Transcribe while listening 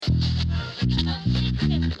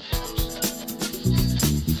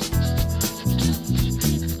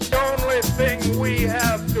thing we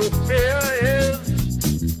have to fear is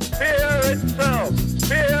fear itself.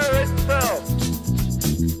 Fear itself.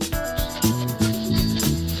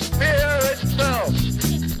 Fear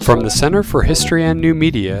itself. From the Center for History and New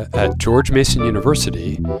Media at George Mason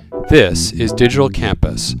University, this is Digital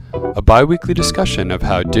Campus, a bi-weekly discussion of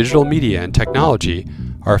how digital media and technology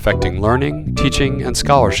are affecting learning, teaching, and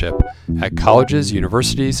scholarship at colleges,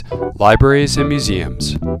 universities, libraries, and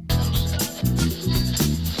museums.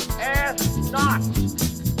 Ask not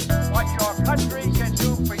what your country can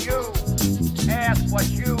do for you. Ask what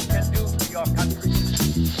you can do for your country.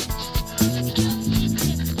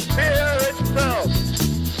 Fear itself.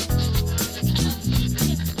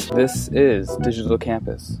 This is Digital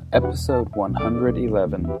Campus, episode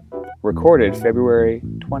 111, recorded February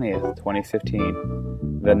 20th,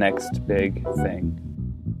 2015, The Next Big Thing.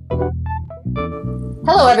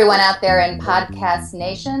 Hello, everyone out there in Podcast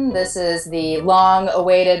Nation. This is the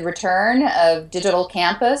long-awaited return of Digital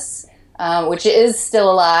Campus, which is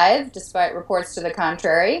still alive, despite reports to the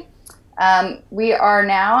contrary. We are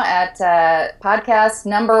now at podcast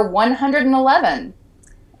number 111,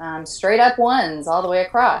 straight up ones all the way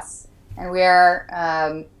across. And we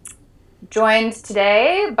are joined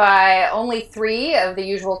today by only 3 of the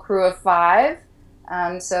usual crew of 5.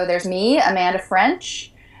 So there's me, Amanda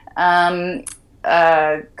French,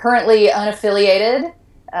 currently unaffiliated,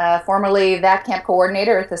 formerly that camp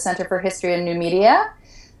coordinator at the Center for History and New Media.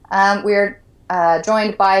 We're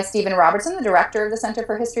joined by Stephen Robertson, the director of the Center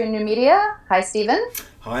for History and New Media. Hi, Stephen.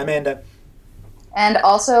 Hi, Amanda. And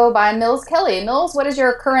also by Mills Kelly. Mills, what is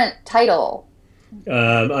your current title?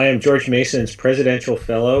 I am George Mason's Presidential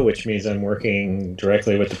Fellow, which means I'm working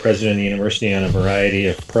directly with the President of the University on a variety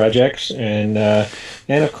of projects, and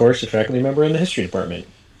of course, a faculty member in the History Department.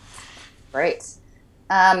 Great.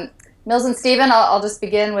 Mills and Stephen, I'll just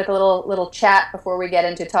begin with a little chat before we get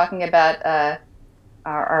into talking about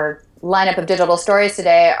our lineup of digital stories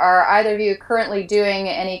today. Are either of you currently doing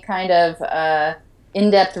any kind of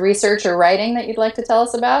in-depth research or writing that you'd like to tell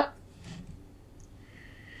us about?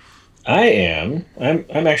 I am.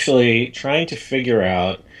 I'm actually trying to figure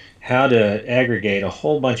out how to aggregate a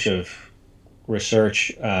whole bunch of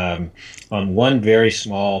research on one very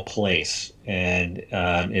small place, and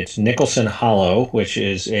it's Nicholson Hollow, which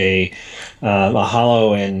is a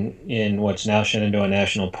hollow in what's now Shenandoah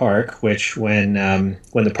National Park. Which, when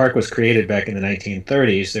the park was created back in the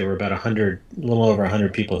 1930s, there were about a little over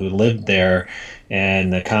 100 people who lived there,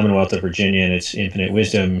 and the Commonwealth of Virginia, in its infinite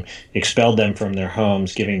wisdom, expelled them from their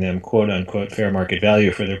homes, giving them "quote unquote" fair market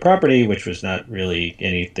value for their property, which was not really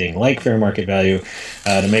anything like fair market value,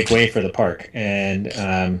 to make way for the park. And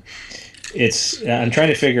I'm trying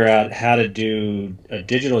to figure out how to do a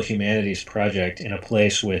digital humanities project in a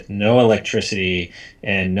place with no electricity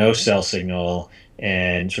and no cell signal,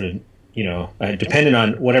 and sort of, dependent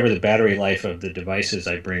on whatever the battery life of the devices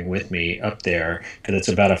I bring with me up there, because it's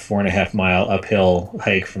about a 4.5 mile uphill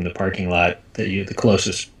hike from the parking lot, the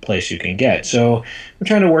closest place you can get. So I'm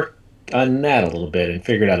trying to work on that a little bit and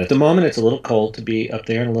figure it out. At the moment, it's a little cold to be up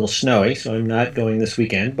there and a little snowy, so I'm not going this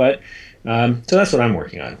weekend, but so that's what I'm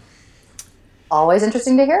working on. Always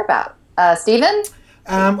interesting to hear about. Stephen?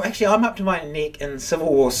 Actually, I'm up to my neck in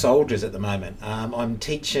Civil War soldiers at the moment. I'm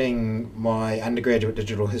teaching my undergraduate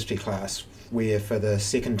digital history class, where for the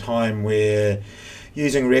second time we're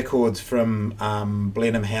using records from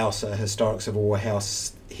Blenheim House, a historic Civil War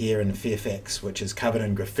house here in Fairfax, which is covered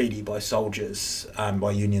in graffiti by soldiers,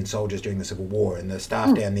 by Union soldiers during the Civil War. And the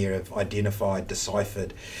staff down there have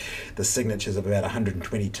deciphered the signatures of about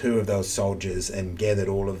 122 of those soldiers and gathered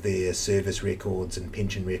all of their service records and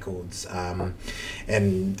pension records.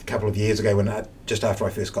 And a couple of years ago, just after I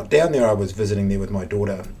first got down there, I was visiting there with my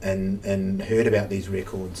daughter and heard about these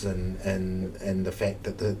records and the fact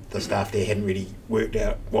that the staff there hadn't really worked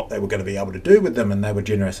out what they were going to be able to do with them, and they were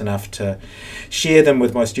generous enough to share them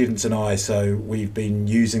with my students and I. So we've been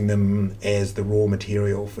using them as the raw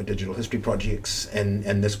material for digital history projects,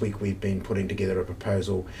 and this week we've been putting together a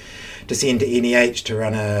proposal to send to NEH to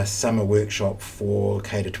run a summer workshop for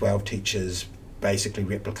K-12 teachers, basically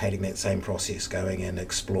replicating that same process, going and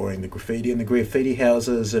exploring the graffiti in the graffiti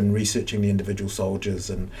houses and researching the individual soldiers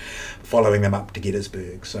and following them up to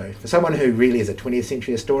Gettysburg. So for someone who really is a 20th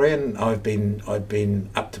century historian, I've been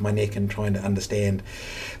up to my neck in trying to understand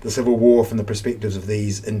the Civil War from the perspectives of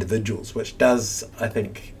these individuals, which does, I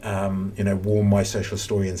think, warm my social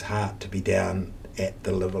historian's heart to be down at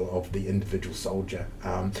the level of the individual soldier.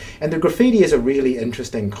 And the graffiti is a really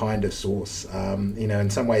interesting kind of source. In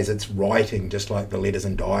some ways it's writing, just like the letters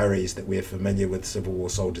and diaries that we're familiar with Civil War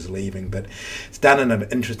soldiers leaving, but it's done in an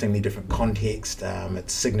interestingly different context.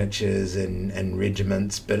 It's signatures and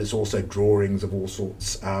regiments, but it's also drawings of all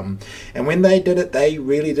sorts. And when they did it, they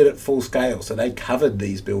really did it full scale. So they covered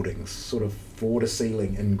these buildings sort of floor to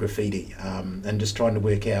ceiling in graffiti, and just trying to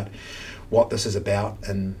work out what this is about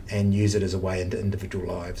and use it as a way into individual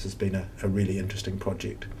lives has been a really interesting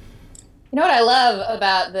project. You know what I love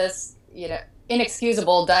about this,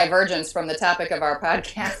 inexcusable divergence from the topic of our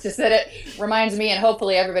podcast is that it reminds me, and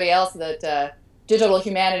hopefully everybody else, that digital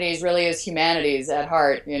humanities really is humanities at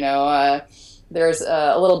heart. There's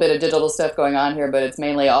a little bit of digital stuff going on here, but it's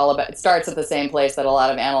mainly all about, it starts at the same place that a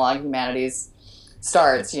lot of analog humanities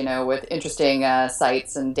starts, with interesting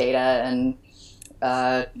sites and data and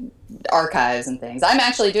archives and things. I'm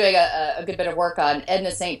actually doing a good bit of work on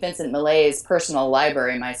Edna St. Vincent Millay's personal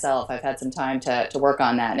library myself. I've had some time to work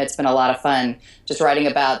on that, and it's been a lot of fun just writing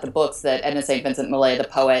about the books that Edna St. Vincent Millay, the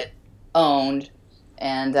poet, owned,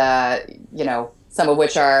 and some of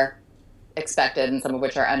which are expected and some of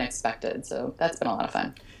which are unexpected. So that's been a lot of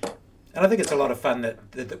fun. And I think it's a lot of fun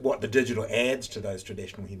that what the digital adds to those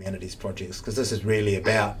traditional humanities projects, because this is really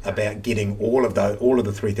about getting all of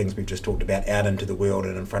the three things we've just talked about out into the world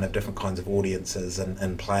and in front of different kinds of audiences,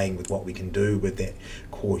 and playing with what we can do with that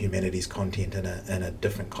core humanities content in a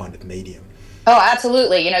different kind of medium. Oh,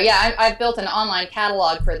 absolutely. I've built an online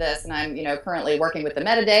catalog for this, and I'm, currently working with the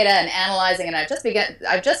metadata and analyzing, and I've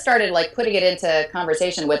just started putting it into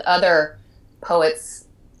conversation with other poets'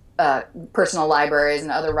 personal libraries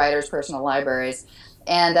and other writers' personal libraries.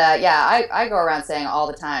 And I go around saying all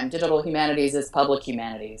the time, digital humanities is public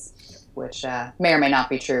humanities, which may or may not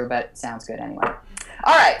be true, but sounds good anyway.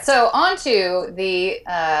 All right, so on to the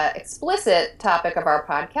explicit topic of our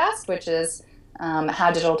podcast, which is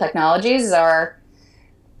how digital technologies are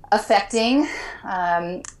affecting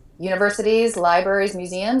universities, libraries,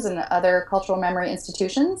 museums, and other cultural memory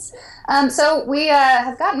institutions. So we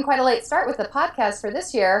have gotten quite a late start with the podcast for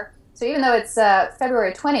this year. So even though it's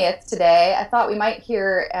February 20th today, I thought we might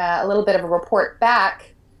hear a little bit of a report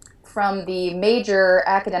back from the major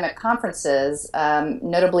academic conferences,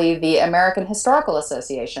 notably the American Historical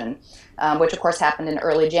Association, which of course happened in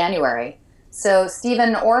early January. So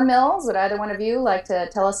Stephen or Mills, would either one of you like to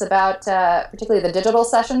tell us about particularly the digital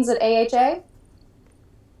sessions at AHA?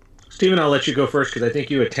 Stephen, I'll let you go first because I think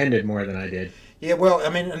you attended more than I did. Yeah, well,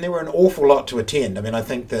 and there were an awful lot to attend. I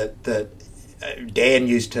think that Dan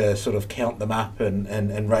used to sort of count them up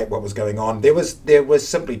and rate what was going on. There was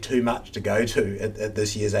simply too much to go to at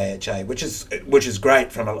this year's AHA, which is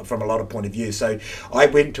great from a lot of point of view. So I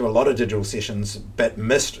went to a lot of digital sessions, but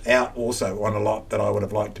missed out also on a lot that I would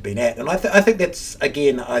have liked to been at. And I think that's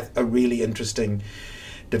again a really interesting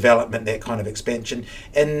development, that kind of expansion.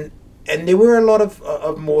 And there were a lot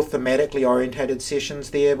of more thematically orientated sessions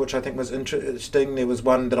there, which I think was interesting. There was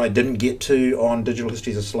one that I didn't get to on digital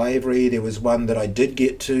histories of slavery. There was one that I did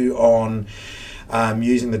get to on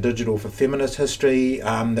using the digital for feminist history.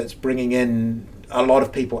 That's bringing in a lot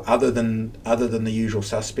of people other than the usual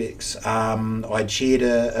suspects. I chaired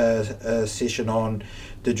a session on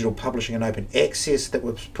digital publishing and open access that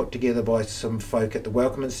was put together by some folk at the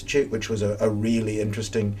Wellcome Institute, which was a really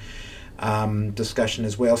interesting discussion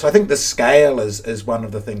as well. So I think the scale is one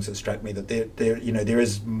of the things that struck me, that there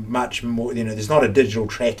is much more. There's not a digital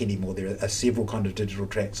track anymore. There are several kind of digital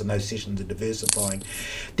tracks, and those sessions are diversifying.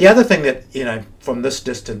 The other thing that from this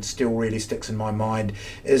distance still really sticks in my mind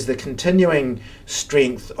is the continuing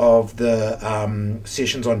strength of the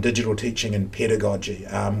sessions on digital teaching and pedagogy,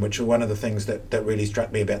 which were one of the things that really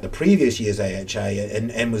struck me about the previous year's AHA,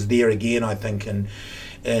 and was there again, I think, in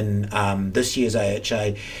this year's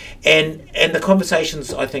AHA, and the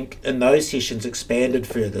conversations, I think, in those sessions expanded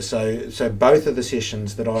further. So both of the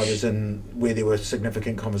sessions that I was in, where there were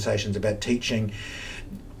significant conversations about teaching,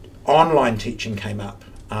 online teaching came up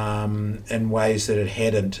in ways that it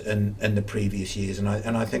hadn't in the previous years, and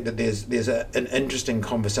I think that there's an interesting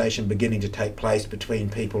conversation beginning to take place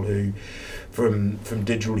between people who, from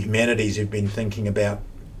digital humanities, who've been thinking about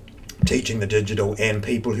teaching the digital, and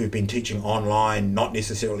people who've been teaching online, not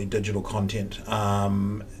necessarily digital content,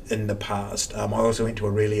 in the past. I also went to a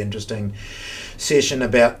really interesting session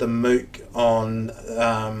about the MOOC on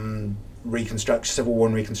Civil War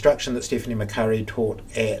and Reconstruction that Stephanie McCurry taught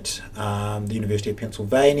at the University of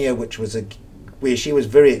Pennsylvania, which was where she was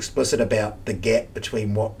very explicit about the gap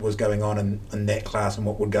between what was going on in that class and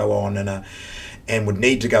what would go on and would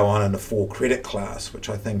need to go on in a 4-credit class, which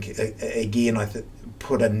I think, again,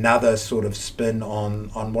 put another sort of spin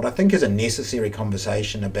on what I think is a necessary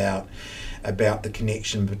conversation about the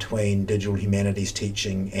connection between digital humanities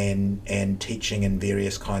teaching and teaching in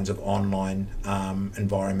various kinds of online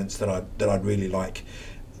environments that I'd really like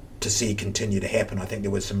to see continue to happen. I think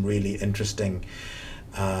there was some really interesting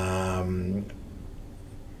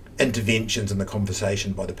interventions in the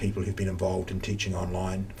conversation by the people who've been involved in teaching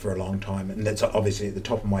online for a long time, and that's obviously at the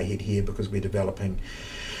top of my head here because we're developing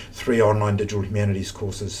 3 online digital humanities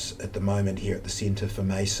courses at the moment here at the Centre for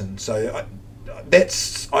Mason. So the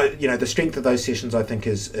strength of those sessions I think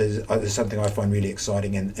is something I find really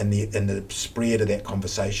exciting, and the spread of that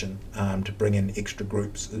conversation to bring in extra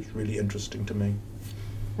groups is really interesting to me.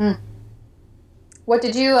 What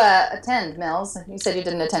did you attend, Mills? You said you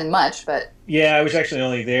didn't attend much, but... Yeah, I was actually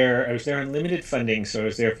only there. I was there on limited funding, so I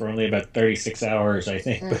was there for only about 36 hours, I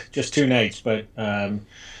think, but just 2 nights. But I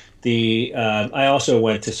also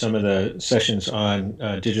went to some of the sessions on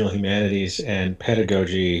digital humanities and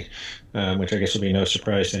pedagogy, which I guess will be no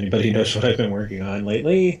surprise to anybody who knows what I've been working on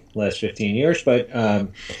lately, last 15 years. But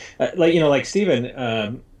like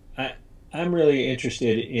Stephen, I'm really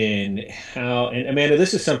interested in how, and Amanda,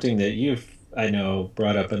 this is something that I know,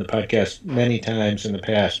 brought up in the podcast many times in the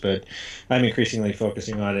past, but I'm increasingly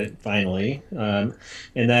focusing on it finally. And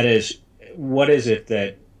that is, what is it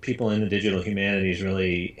that people in the digital humanities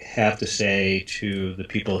really have to say to the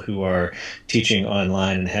people who are teaching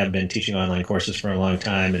online and have been teaching online courses for a long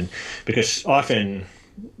time? And because often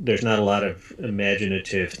there's not a lot of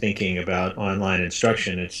imaginative thinking about online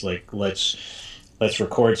instruction. It's like, let's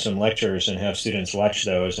record some lectures and have students watch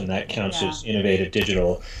those, and that counts as innovative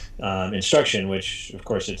digital instruction, which of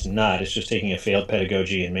course it's not. It's just taking a failed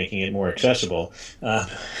pedagogy and making it more accessible.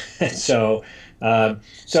 So I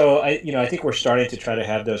think we're starting to try to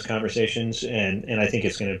have those conversations, and I think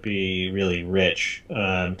it's going to be really rich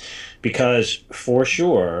because for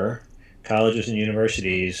sure colleges and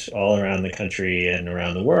universities all around the country and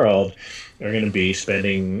around the world are going to be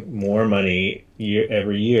spending more money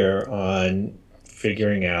every year on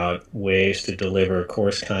figuring out ways to deliver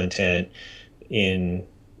course content in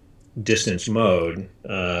distance mode.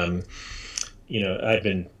 I've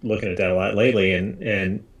been looking at that a lot lately,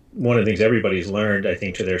 and one of the things everybody's learned, I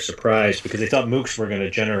think, to their surprise, because they thought MOOCs were going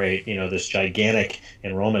to generate, this gigantic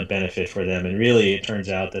enrollment benefit for them, and really it turns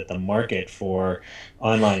out that the market for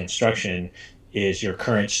online instruction is your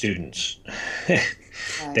current students.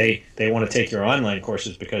 They want to take your online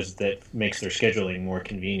courses because that makes their scheduling more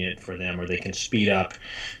convenient for them, or they can speed up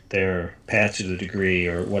their path to the degree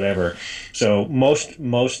or whatever. So most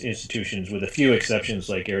institutions, with a few exceptions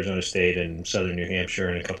like Arizona State and Southern New Hampshire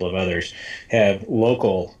and a couple of others, have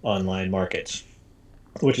local online markets,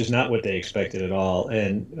 which is not what they expected at all.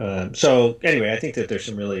 And so anyway, I think that there's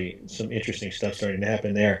some interesting stuff starting to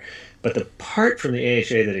happen there. But the part from the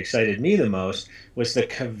AHA that excited me the most was the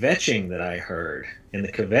kvetching that I heard. And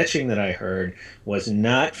the kvetching that I heard was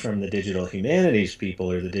not from the digital humanities people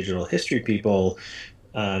or the digital history people.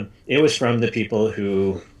 It was from the people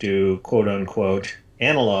who do quote unquote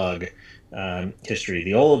analog history,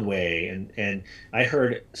 the old way. And I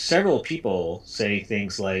heard several people say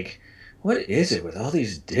things like, what is it with all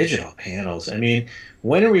these digital panels? I mean,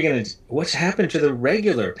 when are we what's happened to the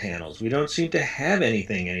regular panels? We don't seem to have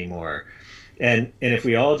anything anymore. And if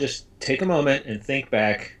we all just take a moment and think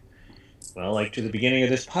back, well, like to the beginning of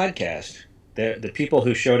this podcast, the people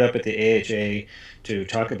who showed up at the AHA to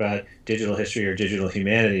talk about digital history or digital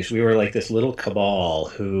humanities, we were like this little cabal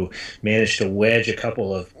who managed to wedge a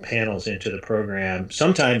couple of panels into the program,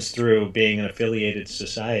 sometimes through being an affiliated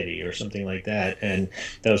society or something like that. And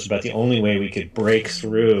that was about the only way we could break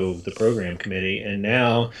through the program committee. And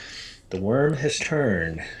now the worm has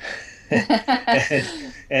turned.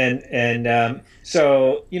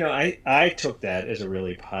 So I took that as a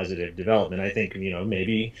really positive development. I think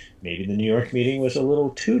maybe the New York meeting was a little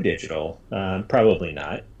too digital. Probably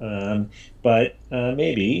not, but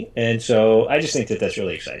maybe. And so I just think that that's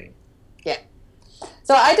really exciting. Yeah.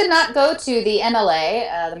 So I did not go to the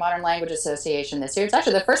MLA, the Modern Language Association, this year. It's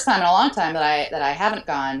actually the first time in a long time that I haven't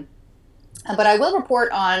gone. But I will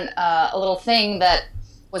report on a little thing that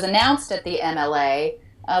was announced at the MLA.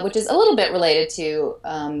 Which is a little bit related to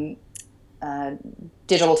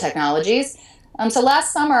digital technologies. So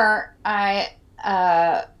last summer, I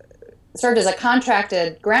served as a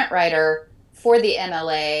contracted grant writer for the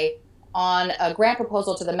MLA on a grant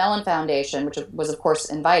proposal to the Mellon Foundation, which was, of course,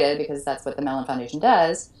 invited because that's what the Mellon Foundation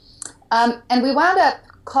does. And we wound up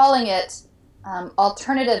calling it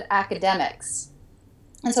Alternative Academics.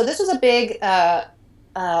 And so this was a big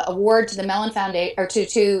award to the Mellon Foundation, or to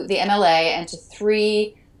the MLA, and to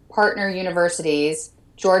 3 partner universities,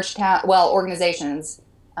 organizations,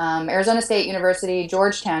 Arizona State University,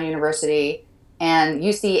 Georgetown University, and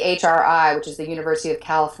UCHRI, which is the University of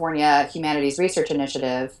California Humanities Research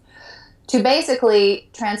Initiative, to basically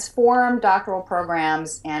transform doctoral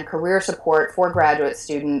programs and career support for graduate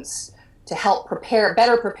students to help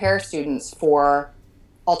better prepare students for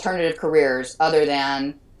alternative careers other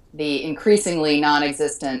than the increasingly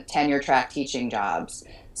non-existent tenure-track teaching jobs.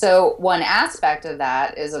 So one aspect of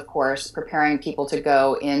that is, of course, preparing people to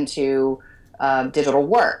go into digital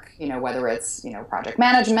work, whether it's, project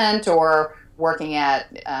management or working at,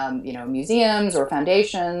 museums or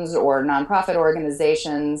foundations or nonprofit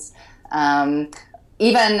organizations.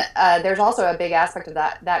 There's also a big aspect of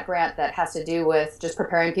that grant that has to do with just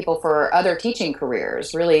preparing people for other teaching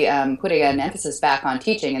careers, really putting an emphasis back on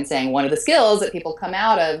teaching and saying one of the skills that people come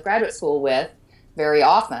out of graduate school with very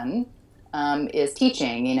often is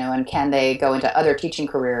teaching, and can they go into other teaching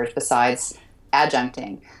careers besides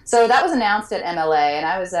adjuncting. So that was announced at MLA, and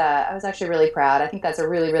I was actually really proud. I think that's a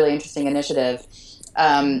really, really interesting initiative,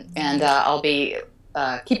 and I'll be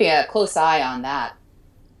keeping a close eye on that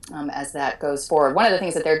as that goes forward. One of the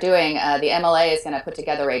things that they're doing, the MLA is going to put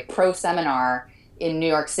together a pro seminar in New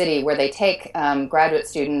York City where they take graduate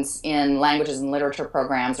students in languages and literature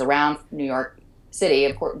programs around New York City,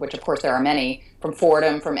 which of course there are many, from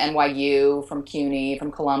Fordham, from NYU, from CUNY,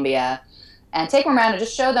 from Columbia, and take them around and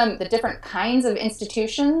just show them the different kinds of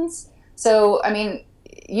institutions. So,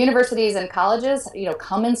 universities and colleges,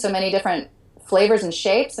 come in so many different flavors and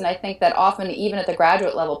shapes, and I think that often, even at the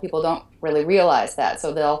graduate level, people don't really realize that.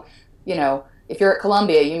 So they'll, if you're at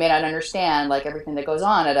Columbia, you may not understand everything that goes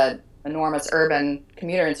on at an enormous urban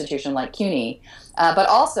commuter institution like CUNY, but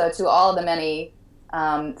also to all of the many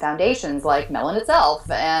foundations like Mellon itself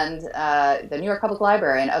and the New York Public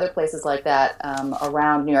Library and other places like that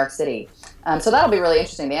around New York City. So that'll be really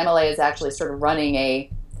interesting. The MLA is actually sort of running a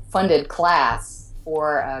funded class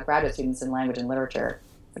for graduate students in language and literature,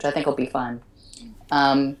 which I think will be fun.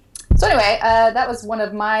 So anyway, that was one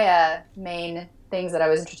of my main things that I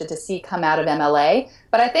was interested to see come out of MLA.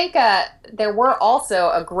 But I think there were also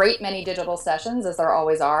a great many digital sessions, as there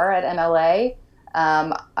always are at MLA.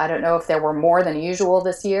 I don't know if there were more than usual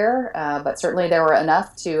this year, but certainly there were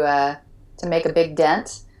enough to make a big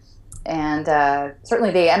dent. And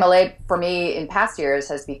certainly the MLA, for me, in past years,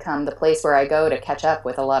 has become the place where I go to catch up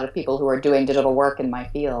with a lot of people who are doing digital work in my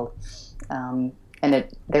field. And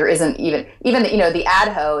there isn't even the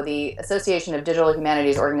ADHO, the Association of Digital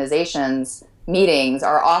Humanities Organizations meetings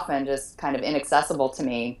are often just kind of inaccessible to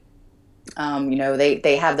me.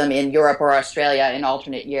 They have them in Europe or Australia in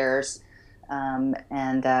alternate years. In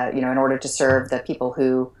order to serve the people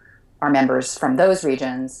who are members from those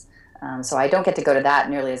regions. So I don't get to go to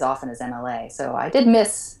that nearly as often as MLA. So I did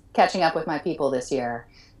miss catching up with my people this year,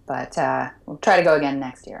 but we'll try to go again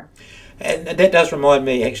next year. And that does remind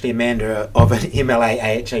me, actually, Amanda, of an MLA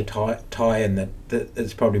AHA tie-in that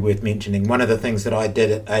is probably worth mentioning. One of the things that I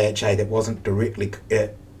did at AHA that wasn't directly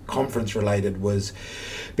conference related was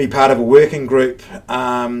be part of a working group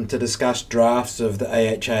to discuss drafts of the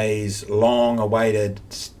AHA's long-awaited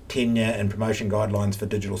tenure and promotion guidelines for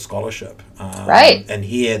digital scholarship. Right. And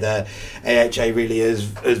here the AHA really is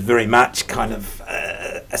very much kind of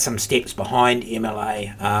some steps behind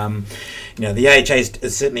MLA. The AHA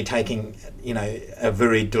is certainly taking a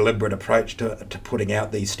very deliberate approach to putting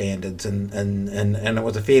out these standards, and it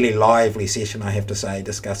was a fairly lively session, I have to say,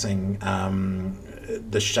 discussing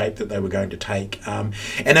the shape that they were going to take. And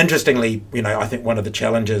interestingly, I think one of the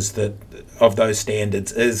challenges of those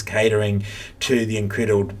standards is catering to the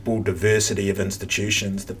incredible diversity of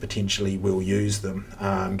institutions that potentially will use them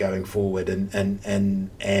going forward,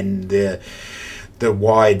 and the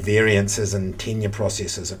wide variances in tenure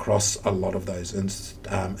processes across a lot of those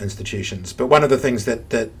institutions. But one of the things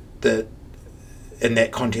that in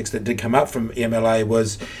that context that did come up from MLA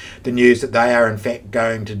was the news that they are in fact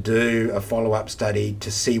going to do a follow-up study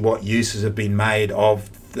to see what uses have been made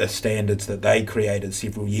of the standards that they created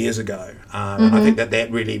several years ago. And I think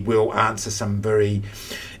that really will answer some very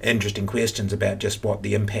interesting questions about just what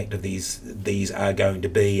the impact of these are going to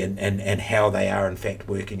be and how they are in fact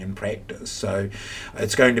working in practice. So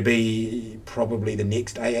it's going to be probably the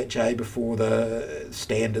next AHA before the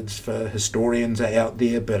standards for historians are out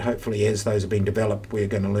there, but hopefully as those are being developed, we're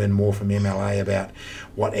going to learn more from MLA about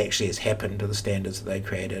what actually has happened to the standards that they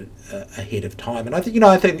created ahead of time. And I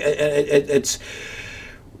think it's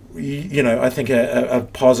I think a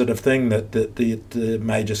positive thing that the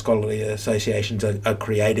major scholarly associations are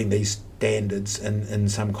creating these standards in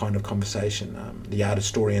some kind of conversation. The art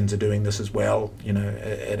historians are doing this as well,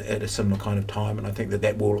 at a similar kind of time, and I think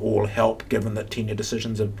that will all help, given that tenure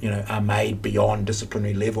decisions are made beyond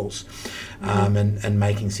disciplinary levels, and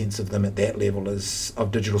making sense of them at that level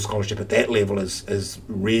of digital scholarship at that level is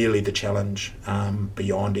really the challenge,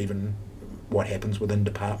 beyond even what happens within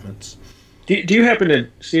departments. Do you happen to,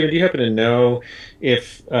 Stephen, know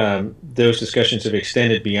if those discussions have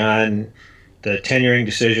extended beyond the tenuring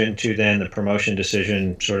decision to then the promotion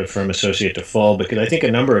decision, sort of from associate to full? Because I think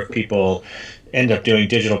a number of people end up doing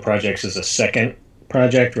digital projects as a second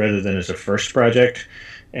project rather than as a first project.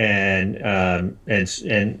 And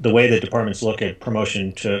the way that departments look at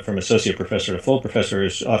promotion from associate professor to full professor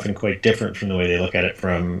is often quite different from the way they look at it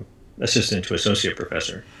from assistant to associate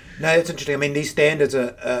professor. No, it's interesting. I mean, these standards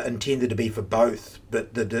are intended to be for both,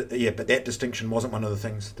 but but that distinction wasn't one of the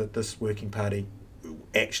things that this working party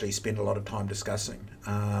actually spent a lot of time discussing.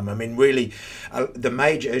 I mean, really, the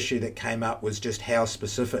major issue that came up was just how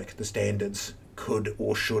specific the standards could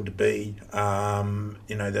or should be.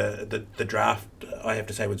 The draft, I have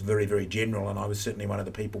to say, was very, very general, and I was certainly one of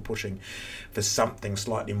the people pushing for something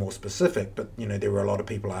slightly more specific. But there were a lot of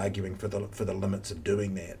people arguing for the limits of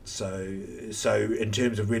doing that. So in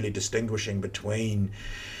terms of really distinguishing between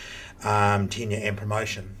tenure and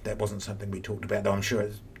promotion, that wasn't something we talked about. Though I'm sure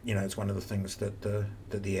it's one of the things that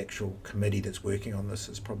the actual committee that's working on this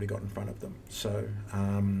has probably got in front of them. So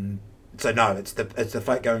no, it's the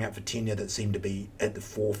vote going up for tenure that seemed to be at the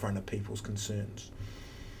forefront of people's concerns.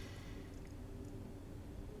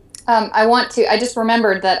 I just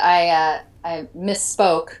remembered that I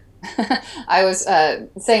misspoke. I was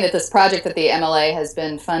saying that this project that the MLA has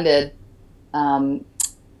been funded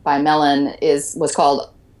by Mellon was called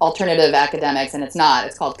Alternative Academics, and it's not.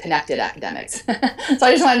 It's called Connected Academics. So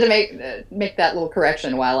I just wanted to make that little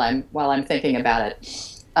correction while I'm thinking about it.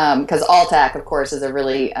 Because ALTAC, of course, is a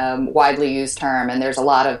really widely used term, and there's a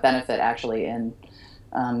lot of benefit actually in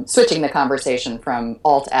switching the conversation from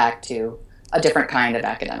ALT-AC to a different kind of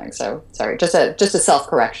academic. So sorry, just a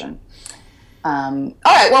self-correction. All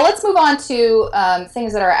right, well, let's move on to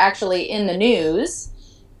things that are actually in the news.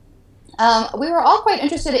 We were all quite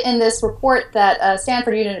interested in this report that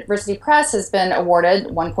Stanford University Press has been awarded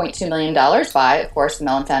 $1.2 million by, of course, the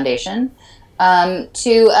Mellon Foundation,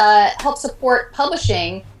 to help support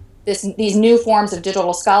publishing these new forms of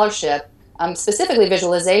digital scholarship, specifically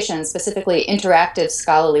visualization, specifically interactive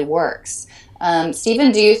scholarly works.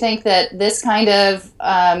 Stephen, do you think that this kind of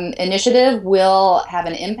initiative will have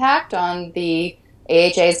an impact on the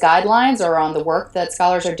AHA's guidelines or on the work that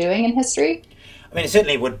scholars are doing in history? I mean, it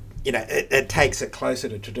certainly would. It takes it closer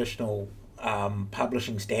to traditional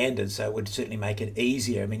publishing standards, so it would certainly make it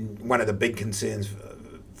easier. I mean, one of the big concerns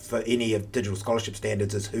for any of digital scholarship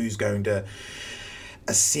standards is who's going to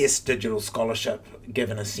assess digital scholarship,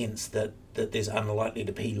 given a sense that there's unlikely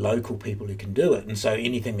to be local people who can do it. And so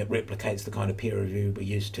anything that replicates the kind of peer review we're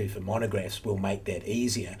used to for monographs will make that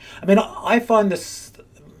easier. I mean, I find this,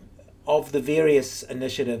 of the various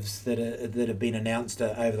initiatives that have been announced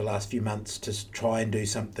over the last few months to try and do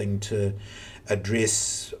something to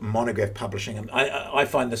address monograph publishing, I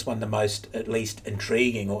find this one the most, at least,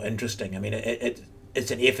 intriguing or interesting. I mean, it's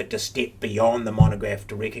an effort to step beyond the monograph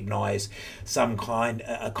to recognise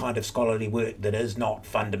a kind of scholarly work that is not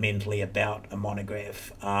fundamentally about a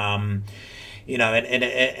monograph. And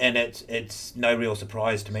it's no real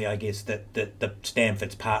surprise to me, I guess, that the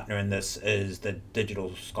Stanford's partner in this is the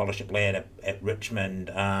Digital Scholarship Lab at Richmond,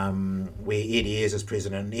 where Ed Ayres is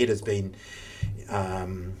president. And Ed has been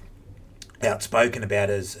outspoken about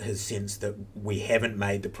his sense that we haven't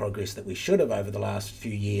made the progress that we should have over the last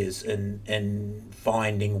few years in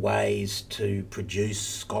finding ways to produce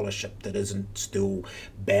scholarship that isn't still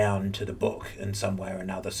bound to the book in some way or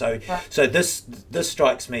another. So this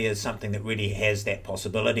strikes me as something that really has that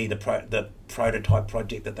possibility. The prototype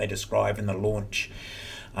project that they describe in the launch,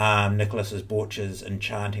 Nicholas Borch's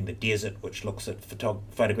Enchanting the Desert, which looks at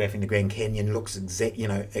photographing the Grand Canyon, looks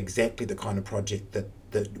exactly the kind of project that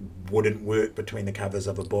wouldn't work between the covers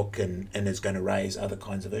of a book and is going to raise other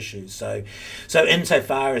kinds of issues. So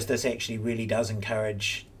insofar as this actually really does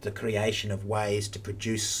encourage the creation of ways to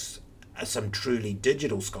produce some truly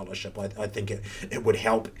digital scholarship, I think it would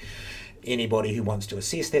help anybody who wants to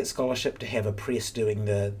assess that scholarship to have a press doing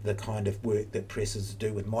the kind of work that presses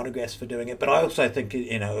do with monographs for doing it. But I also think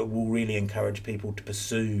it will really encourage people to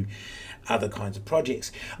pursue other kinds of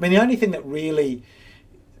projects. I mean, the only thing that really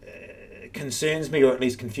concerns me, or at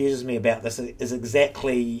least confuses me about this, is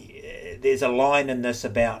exactly there's a line in this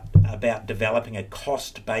about about developing a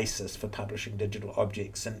cost basis for publishing digital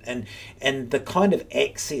objects, and the kind of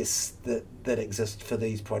access that exists for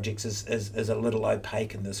these projects is a little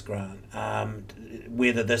opaque in this grant.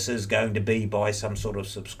 Whether this is going to be by some sort of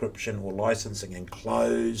subscription or licensing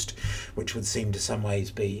enclosed, which would seem to some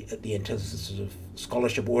ways be at the antithesis of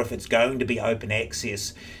scholarship, or if it's going to be open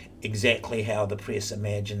access, exactly how the press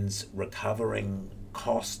imagines recovering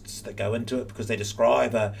costs that go into it, because they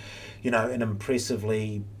describe an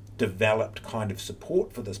impressively developed kind of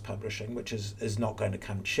support for this publishing, which is not going to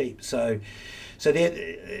come cheap. So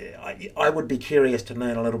I would be curious to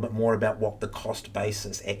learn a little bit more about what the cost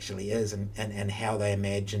basis actually is, and how they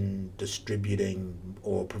imagine distributing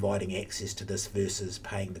or providing access to this versus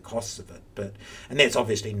paying the costs of it. And that's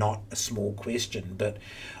obviously not a small question, but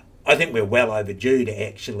I think we're well overdue to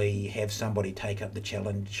actually have somebody take up the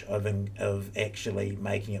challenge of actually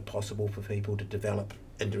making it possible for people to develop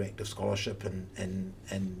interactive scholarship, and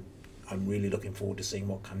I'm really looking forward to seeing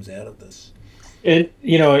what comes out of this. And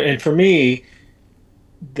for me,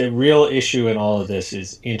 the real issue in all of this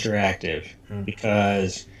is interactive,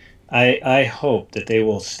 because I hope that they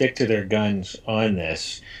will stick to their guns on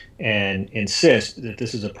this and insist that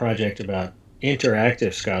this is a project about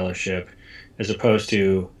interactive scholarship as opposed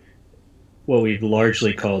to what we've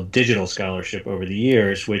largely called digital scholarship over the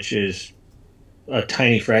years, which is a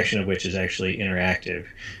tiny fraction of which is actually interactive.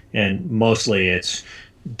 And mostly it's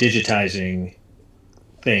digitizing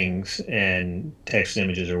things and text,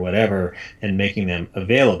 images, or whatever, and making them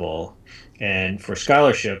available. And for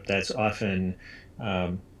scholarship, that's often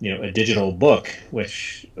a digital book,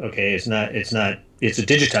 which it's a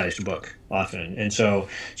digitized book often. And so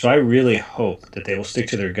I really hope that they will stick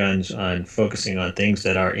to their guns on focusing on things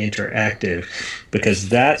that are interactive, because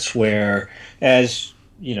that's where, as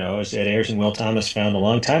Ed Ayers and Will Thomas found a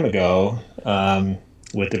long time ago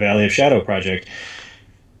with the Valley of Shadow project,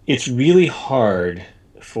 it's really hard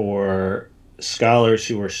for scholars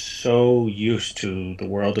who are so used to the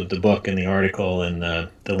world of the book and the article and the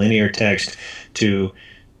linear text to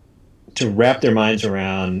wrap their minds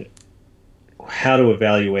around how to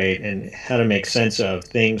evaluate and how to make sense of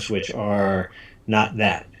things which are not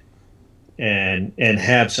that, and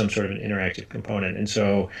have some sort of an interactive component. And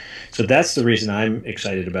so that's the reason I'm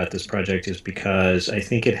excited about this project, is because I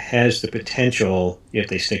think it has the potential, if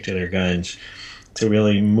they stick to their guns, to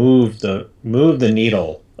really move the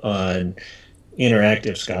needle on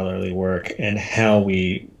interactive scholarly work and how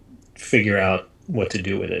we figure out what to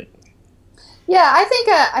do with it. Yeah, I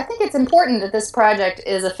think it's important that this project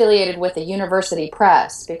is affiliated with a university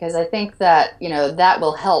press, because I think that that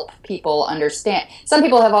will help people understand. Some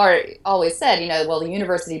people have always said, well, the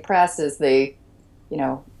university press is the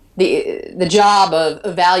job of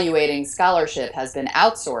evaluating scholarship has been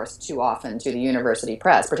outsourced too often to the university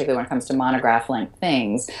press, particularly when it comes to monograph-length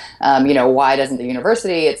things. Why doesn't the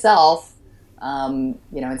university itself,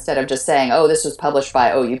 instead of just saying, oh, this was published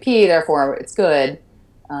by OUP, therefore it's good,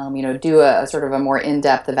 do a sort of a more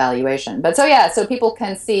in-depth evaluation. But so people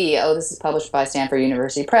can see, oh, this is published by Stanford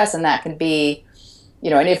University Press, and that can be,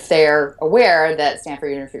 and if they're aware that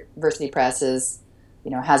Stanford University Press is,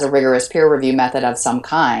 has a rigorous peer review method of some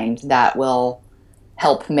kind, that will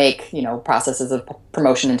help make, processes of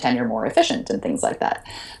promotion and tenure more efficient and things like that.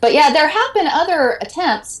 But yeah, there have been other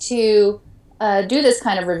attempts to do this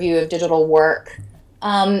kind of review of digital work.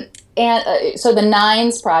 So the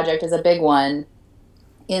NINES project is a big one,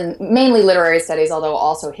 in mainly literary studies, although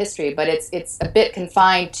also history, but it's a bit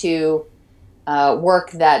confined to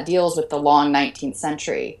work that deals with the long 19th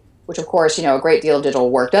century, which of course, a great deal of digital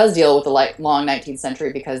work does deal with the long 19th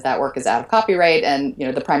century, because that work is out of copyright and,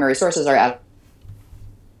 the primary sources are out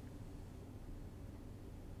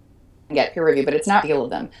and get peer review, but it's not a deal of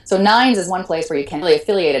them. So NINES is one place where you can really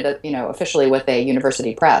affiliate it, officially with a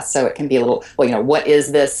university press. So it can be a little, what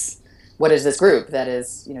is this group that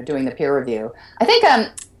is, doing the peer review? I think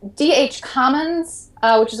DH Commons,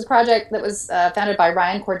 which is a project that was founded by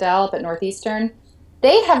Ryan Cordell up at Northeastern,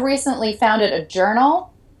 they have recently founded a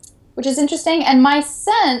journal, which is interesting. And my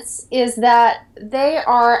sense is that they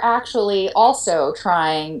are actually also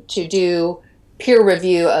trying to do peer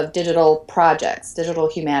review of digital projects, digital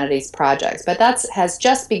humanities projects. But that has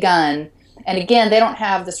just begun. And again, they don't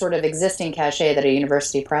have the sort of existing cachet that a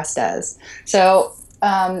university press does. So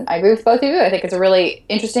I agree with both of you. I think it's a really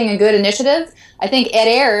interesting and good initiative. I think Ed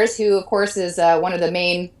Ayers, who of course is one of the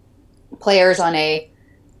main players on a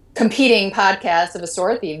competing podcast of a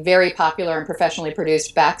sort, the very popular and professionally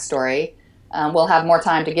produced Backstory, will have more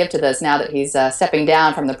time to give to this now that he's stepping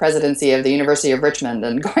down from the presidency of the University of Richmond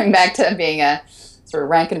and going back to being a sort of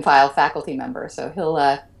rank and file faculty member. So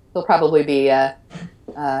he'll probably be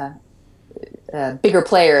bigger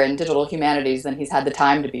player in digital humanities than he's had the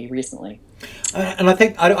time to be recently. And I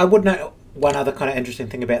think I would note one other kind of interesting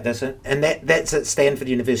thing about this, and that's that Stanford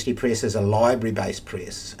University Press is a library-based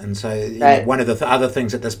press, and so one of the other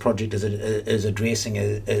things that this project is addressing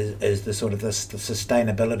is the sort of the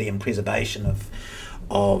sustainability and preservation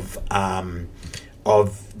of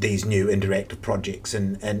these new interactive projects,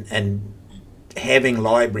 and having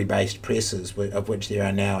library-based presses, of which there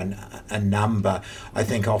are now a number, I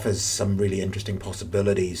think offers some really interesting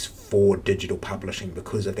possibilities for digital publishing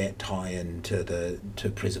because of that tie-in to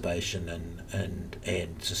preservation and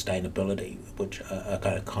sustainability, which are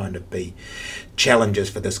going to kind of be challenges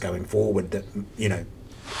for this going forward. That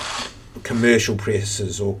commercial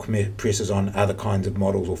presses or presses on other kinds of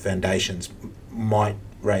models or foundations might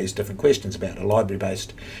raise different questions about a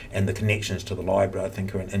library-based, and the connections to the library, I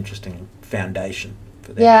think, are an interesting foundation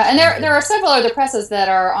for that. Yeah, and there are several other presses that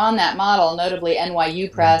are on that model, notably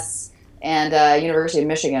NYU Press and University of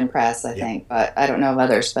Michigan Press, I think, but I don't know of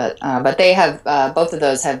others. But they have both of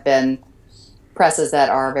those have been presses that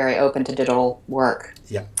are very open to digital work.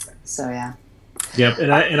 Yeah. So yeah. Yep,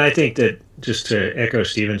 and I think that, just to echo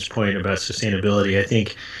Stephen's point about sustainability,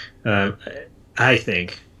 I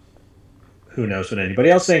think. Who knows what anybody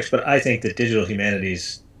else thinks, but I think that digital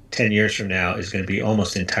humanities 10 years from now is going to be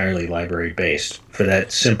almost entirely library-based for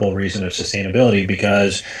that simple reason of sustainability,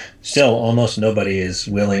 because still almost nobody is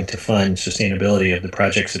willing to fund sustainability of the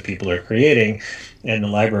projects that people are creating, and the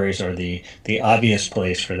libraries are the obvious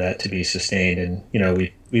place for that to be sustained. And,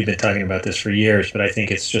 we've been talking about this for years, but I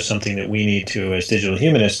think it's just something that we need to, as digital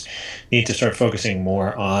humanists, need to start focusing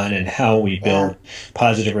more on, and how we build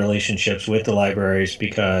positive relationships with the libraries,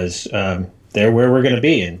 because they're where we're going to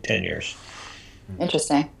be in 10 years.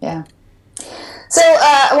 Interesting, yeah. So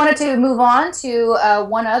I wanted to move on to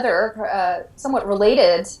one other somewhat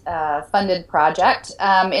related funded project.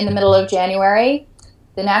 In the middle of January,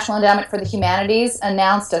 the National Endowment for the Humanities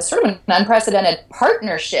announced a sort of an unprecedented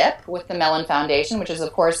partnership with the Mellon Foundation, which is,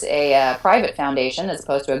 of course, a private foundation as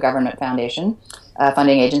opposed to a government foundation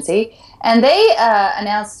funding agency. And they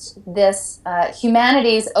announced this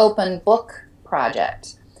Humanities Open Book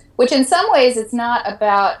Project, which in some ways it's not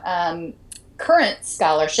about current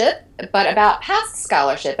scholarship, but about past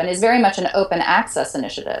scholarship, and is very much an open access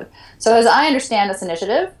initiative. So as I understand this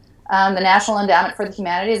initiative, the National Endowment for the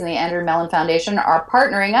Humanities and the Andrew Mellon Foundation are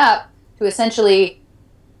partnering up to essentially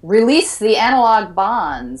release the analog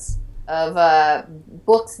bonds of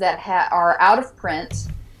books that are out of print,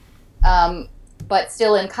 but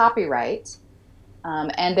still in copyright.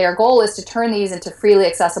 And their goal is to turn these into freely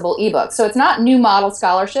accessible ebooks. So it's not new model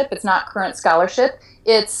scholarship, it's not current scholarship.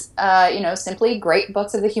 It's simply great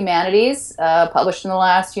books of the humanities published in the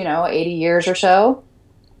last 80 years or so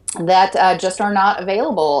that just are not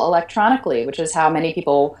available electronically, which is how many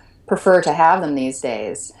people prefer to have them these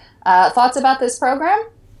days. Thoughts about this program?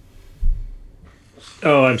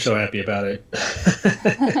 Oh, I'm so happy about it.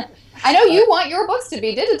 I know you want your books to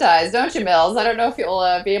be digitized, don't you, Mills? I don't know if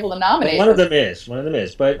you'll be able to nominate. One of them is,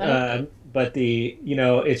 but the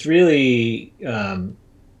it's really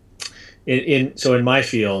in my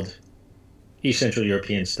field, East Central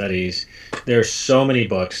European Studies, there are so many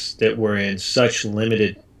books that were in such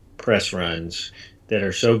limited press runs that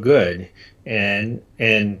are so good and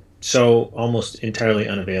so almost entirely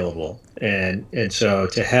unavailable, and so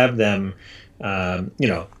to have them,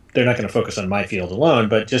 they're not going to focus on my field alone,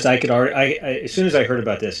 but just I as soon as I heard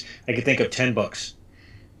about this, I could think of 10 books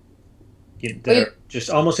that are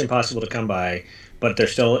just almost impossible to come by, but they're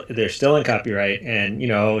still in copyright, and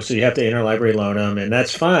so you have to interlibrary loan them, and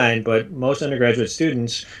that's fine. But most undergraduate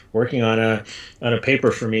students working on a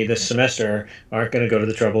paper for me this semester aren't going to go to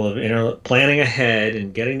the trouble of planning ahead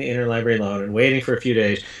and getting the interlibrary loan and waiting for a few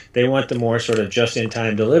days. They want the more sort of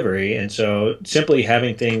just-in-time delivery, and so simply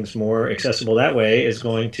having things more accessible that way is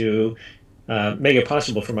going to make it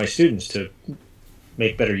possible for my students to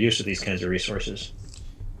make better use of these kinds of resources.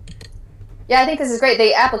 Yeah, I think this is great.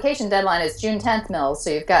 The application deadline is June 10th, Mills, so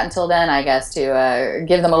you've got until then, I guess, to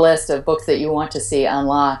give them a list of books that you want to see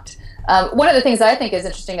unlocked. One of the things I think is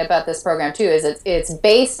interesting about this program, too, is it's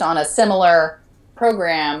based on a similar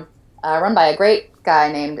program run by a great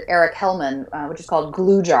guy named Eric Hellman, which is called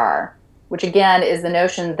Glue Jar, which, again, is the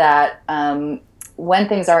notion that when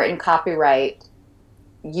things are in copyright,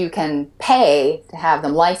 you can pay to have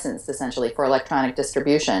them licensed, essentially, for electronic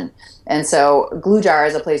distribution. And so Glue Jar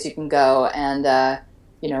is a place you can go and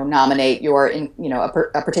nominate your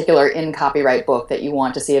a particular in copyright book that you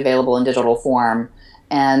want to see available in digital form,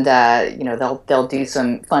 and they'll do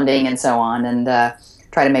some funding and so on, and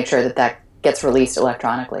try to make sure that gets released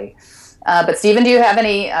electronically. But Stephen, do you have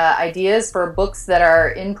any ideas for books that are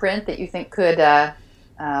in print that you think could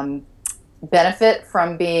benefit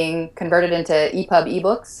from being converted into EPUB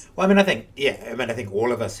ebooks? Well, I think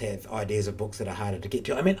all of us have ideas of books that are harder to get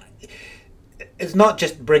to. I mean, it's not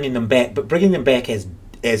just bringing them back, but bringing them back as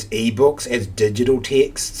ebooks, as digital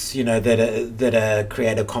texts, that are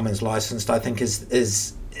Creative Commons licensed. I think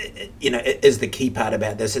is the key part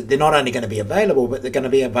about this. They're not only going to be available, but they're going to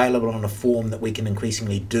be available in a form that we can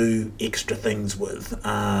increasingly do extra things with.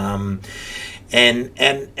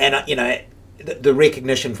 The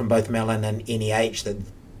recognition from both Mellon and NEH that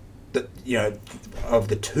of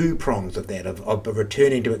the two prongs of that, of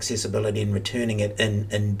returning to accessibility and returning it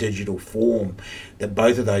in digital form, that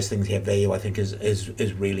both of those things have value, I think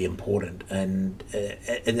is really important, and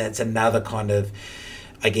that's another kind of,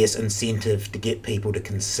 I guess, incentive to get people to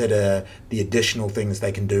consider the additional things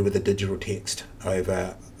they can do with a digital text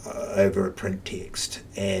over a print text,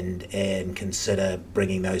 and consider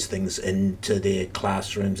bringing those things into their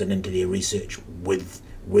classrooms and into their research with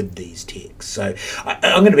these texts. So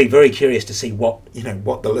I'm going to be very curious to see what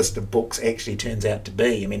the list of books actually turns out to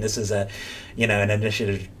be. I mean, this is an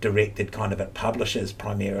initiative directed kind of at publishers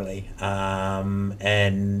primarily, but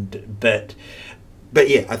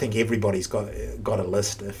yeah, I think everybody's got a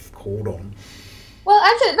list if called on. Well,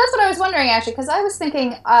 actually, that's what I was wondering, because I was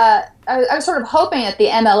thinking, I was sort of hoping that the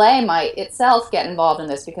MLA might itself get involved in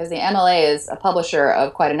this, because the MLA is a publisher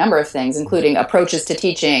of quite a number of things, including Approaches to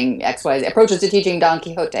Teaching XYZ, Approaches to Teaching Don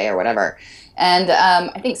Quixote or whatever. And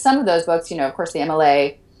I think some of those books, of course, the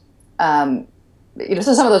MLA, so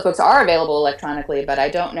some of those books are available electronically, but I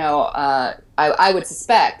don't know, I would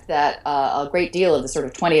suspect that a great deal of the sort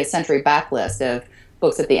of 20th century backlist of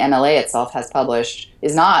books that the MLA itself has published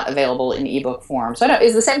is not available in ebook form. So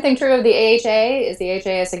is the same thing true of the AHA? Is the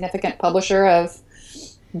AHA a significant publisher of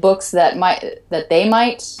books that they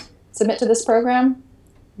might submit to this program?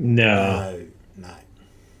 No.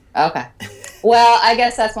 Okay. Well, I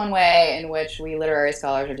guess that's one way in which we literary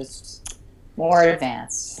scholars are just more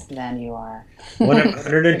advanced than you are.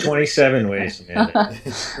 127 ways, Amanda.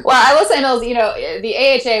 Well, I will say, Mills, the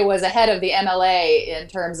AHA was ahead of the MLA in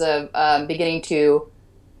terms of beginning to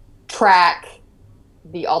track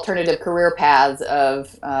the alternative career paths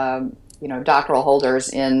of doctoral holders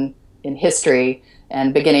in history,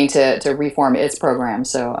 and beginning to reform its program.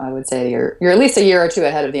 So I would say you're at least a year or two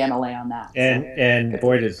ahead of the MLA on that. And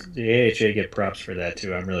boy, does the AHA get props for that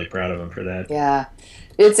too. I'm really proud of them for that. Yeah,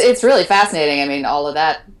 it's really fascinating. I mean, all of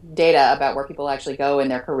that data about where people actually go in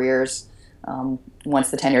their careers once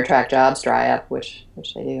the tenure track jobs dry up, which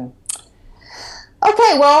they do.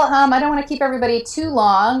 Okay, well, I don't want to keep everybody too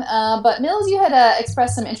long, but Mills, you had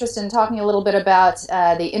expressed some interest in talking a little bit about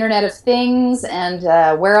the Internet of Things and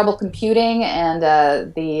wearable computing, and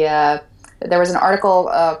there was an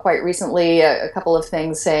article quite recently, a couple of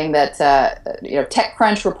things saying that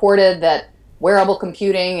TechCrunch reported that wearable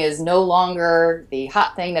computing is no longer the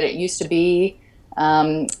hot thing that it used to be.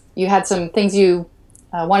 You had some things you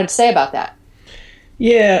wanted to say about that.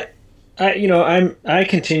 Yeah. I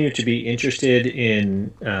continue to be interested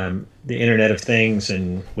in the Internet of Things,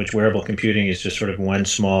 and which wearable computing is just sort of one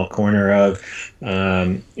small corner of.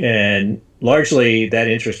 And largely that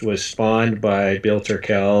interest was spawned by Bill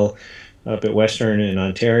Turkel up at Western in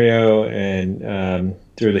Ontario, and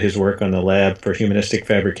through his work on the Lab for Humanistic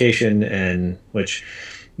Fabrication, and which,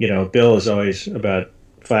 Bill is always about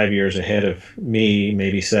 5 years ahead of me,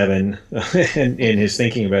 maybe 7, in his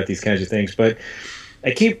thinking about these kinds of things. But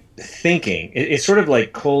I keep thinking it's sort of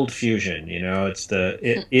like cold fusion.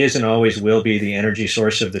 It is and always will be the energy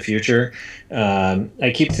source of the future.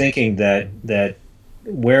 I keep thinking that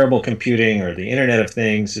wearable computing, or the Internet of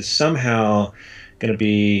Things, is somehow going to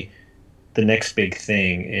be the next big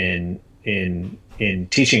thing in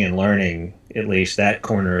teaching and learning, at least that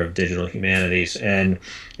corner of digital humanities. And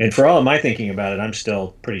for all of my thinking about it, I'm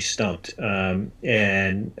still pretty stumped. So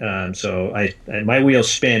my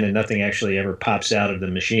wheels spin and nothing actually ever pops out of the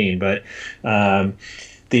machine. But and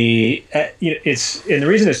the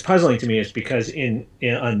reason it's puzzling to me is because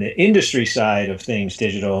on the industry side of things,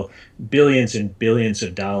 digital, billions and billions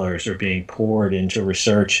of dollars are being poured into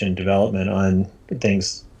research and development on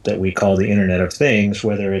things that we call the Internet of Things,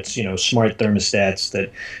 whether it's smart thermostats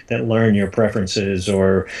that learn your preferences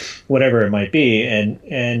or whatever it might be, and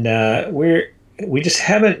we just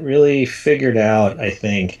haven't really figured out, I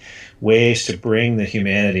think, ways to bring the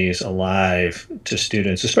humanities alive to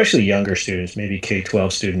students, especially younger students, maybe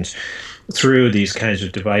K-12 students, through these kinds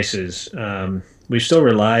of devices. We've still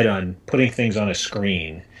relied on putting things on a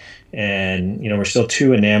screen, and we're still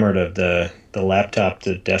too enamored of the laptop,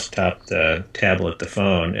 the desktop, the tablet, the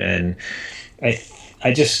phone, and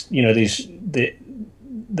I just, the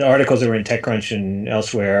articles that were in TechCrunch and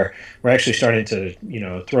elsewhere were actually starting to,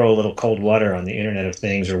 throw a little cold water on the Internet of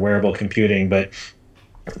Things or wearable computing, but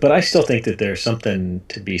I still think that there's something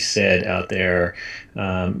to be said out there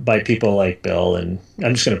by people like Bill, and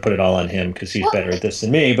I'm just going to put it all on him because he's better at this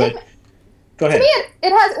than me. But go ahead. To me,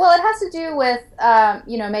 it has to do with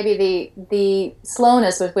maybe the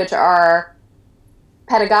slowness with which our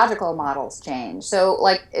pedagogical models change. So,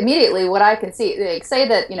 like, immediately, what I can see, like, say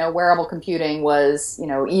that wearable computing was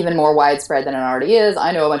even more widespread than it already is.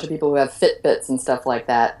 I know a bunch of people who have Fitbits and stuff like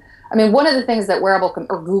that. I mean, one of the things that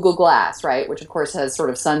or Google Glass, right, which of course has sort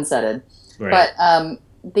of sunsetted, right.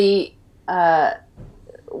 But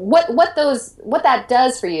what that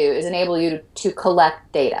does for you is enable you to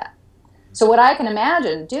collect data. So what I can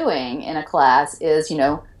imagine doing in a class is,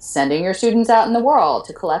 sending your students out in the world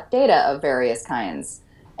to collect data of various kinds,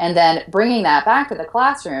 and then bringing that back to the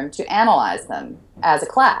classroom to analyze them as a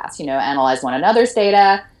class. Analyze one another's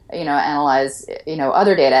data, analyze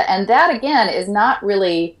other data, and that again is not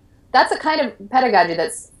really. That's a kind of pedagogy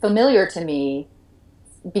that's familiar to me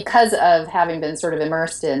because of having been sort of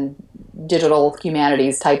immersed in digital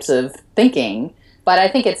humanities types of thinking. But I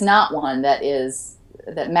think it's not one that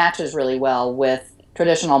matches really well with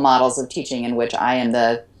traditional models of teaching in which I am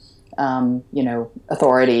the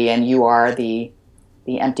authority and you are the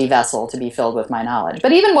empty vessel to be filled with my knowledge.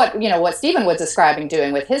 But even what Stephen was describing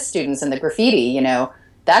doing with his students and the graffiti,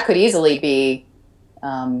 that could easily be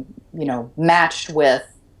matched with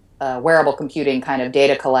wearable computing kind of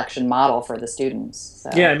data collection model for the students.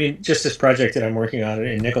 So. Yeah, I mean, just this project that I'm working on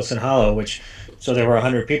in Nicholson Hollow, so there were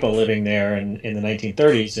 100 people living there in the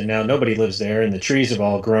 1930s, and now nobody lives there, and the trees have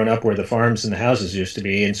all grown up where the farms and the houses used to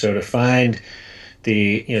be. And so to find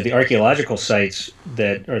the archaeological sites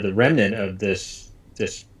that are the remnant of this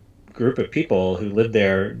group of people who lived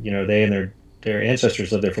there, they and their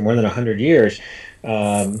ancestors lived there for more than 100 years.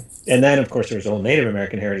 And then, of course, there was old Native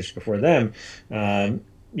American heritage before them.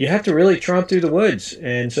 You have to really tromp through the woods,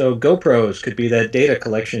 and so GoPros could be that data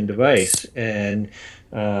collection device, and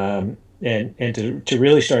to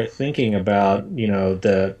really start thinking about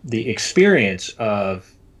the experience of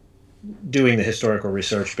doing the historical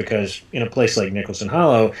research, because in a place like Nicholson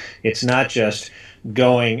Hollow, it's not just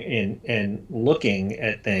going in and looking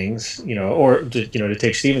at things, or to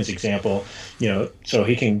take Stephen's example, so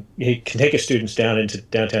he can take his students down into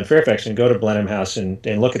downtown Fairfax and go to Blenheim House and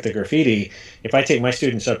look at the graffiti. If I take my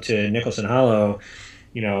students up to Nicholson Hollow,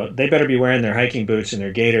 they better be wearing their hiking boots and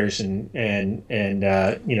their gaiters and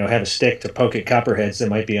have a stick to poke at copperheads that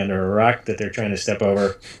might be under a rock that they're trying to step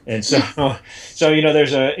over. And so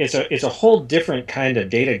it's a whole different kind of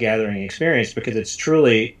data gathering experience, because it's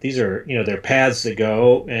truly, these are, they're paths that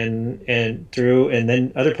go and through, and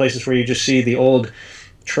then other places where you just see the old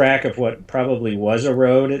track of what probably was a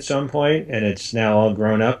road at some point, and it's now all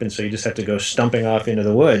grown up, and so you just have to go stumping off into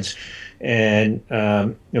the woods. And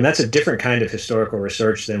that's a different kind of historical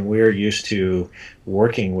research than we're used to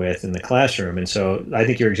working with in the classroom. And so I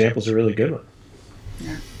think your example is a really good one.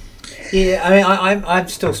 Yeah, I mean, I'm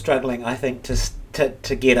still struggling, I think,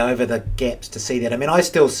 to get over the gaps to see that. I mean, I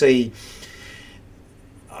still see.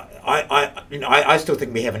 I still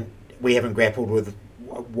think we haven't grappled with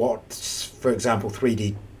what, for example,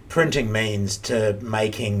 3D printing means to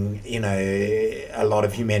making a lot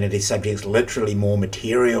of humanities subjects literally more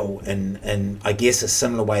material in I guess a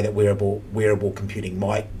similar way that wearable computing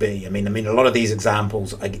might be. I mean a lot of these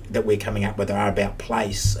examples that we're coming up with are about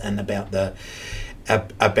place and about the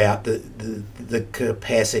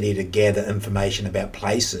capacity to gather information about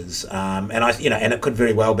places, and it could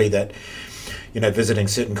very well be that visiting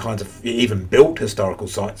certain kinds of even built historical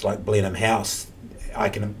sites like Blenheim House, I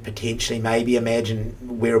can potentially maybe imagine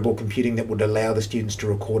wearable computing that would allow the students to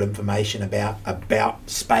record information about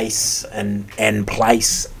space and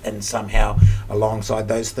place, and somehow alongside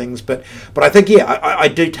those things. But I think I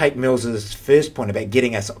do take Mills's first point about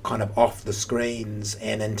getting us kind of off the screens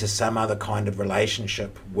and into some other kind of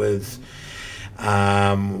relationship with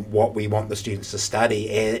what we want the students to study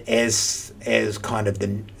as kind of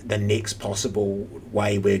the next possible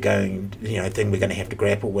way we're going, thing we're going to have to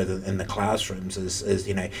grapple with in the classrooms is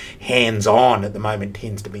hands-on. At the moment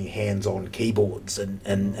tends to be hands-on keyboards, and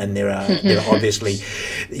there are obviously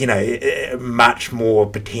much more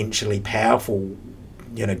potentially powerful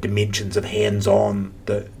dimensions of hands-on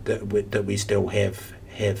that we still have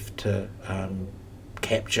to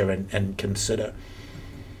capture and consider.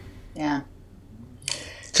 Yeah.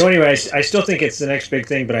 So anyway, I still think it's the next big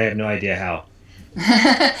thing, but I have no idea how.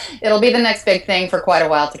 It'll be the next big thing for quite a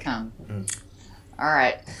while to come. All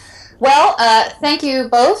right. Well, thank you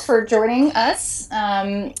both for joining us.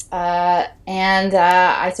 And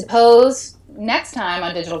I suppose next time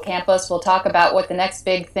on Digital Campus, we'll talk about what the next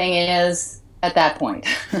big thing is at that point.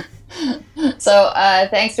 So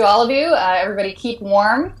thanks to all of you. Everybody keep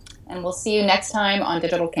warm, and we'll see you next time on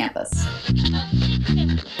Digital Campus.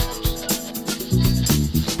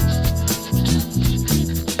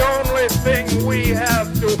 The only thing we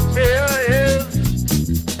have to fear is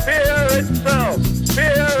fear itself.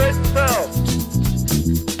 Fear itself.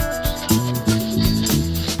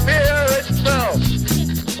 Fear itself.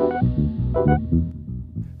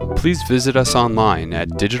 Please visit us online at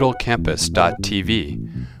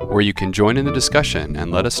digitalcampus.tv, where you can join in the discussion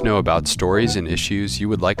and let us know about stories and issues you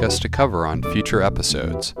would like us to cover on future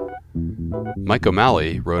episodes. Mike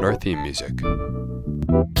O'Malley wrote our theme music.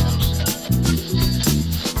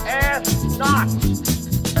 Ask not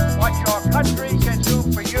what your country can do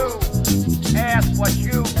for you. Ask what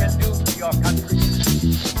you can do for your country.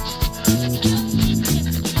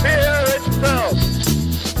 Fear itself.